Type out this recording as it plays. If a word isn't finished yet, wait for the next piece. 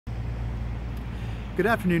Good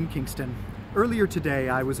afternoon, Kingston. Earlier today,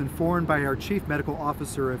 I was informed by our Chief Medical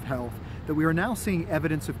Officer of Health that we are now seeing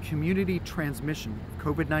evidence of community transmission of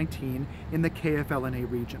COVID-19 in the KFLNA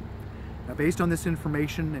region. Now, based on this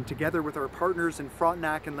information and together with our partners in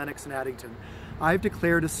Frontenac and Lennox and Addington, I've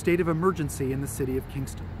declared a state of emergency in the city of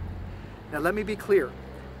Kingston. Now, let me be clear.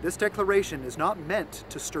 This declaration is not meant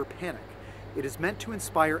to stir panic. It is meant to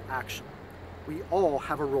inspire action. We all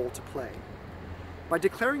have a role to play. By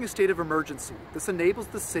declaring a state of emergency, this enables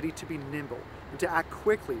the city to be nimble and to act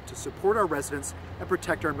quickly to support our residents and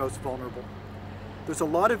protect our most vulnerable. There's a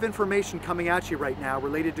lot of information coming at you right now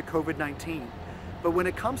related to COVID-19, but when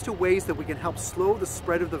it comes to ways that we can help slow the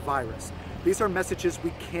spread of the virus, these are messages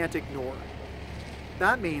we can't ignore.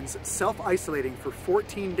 That means self-isolating for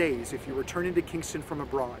 14 days if you return into Kingston from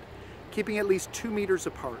abroad, keeping at least 2 meters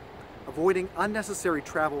apart, avoiding unnecessary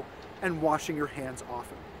travel, and washing your hands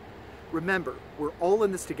often. Remember, we're all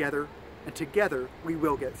in this together, and together we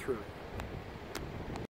will get through it.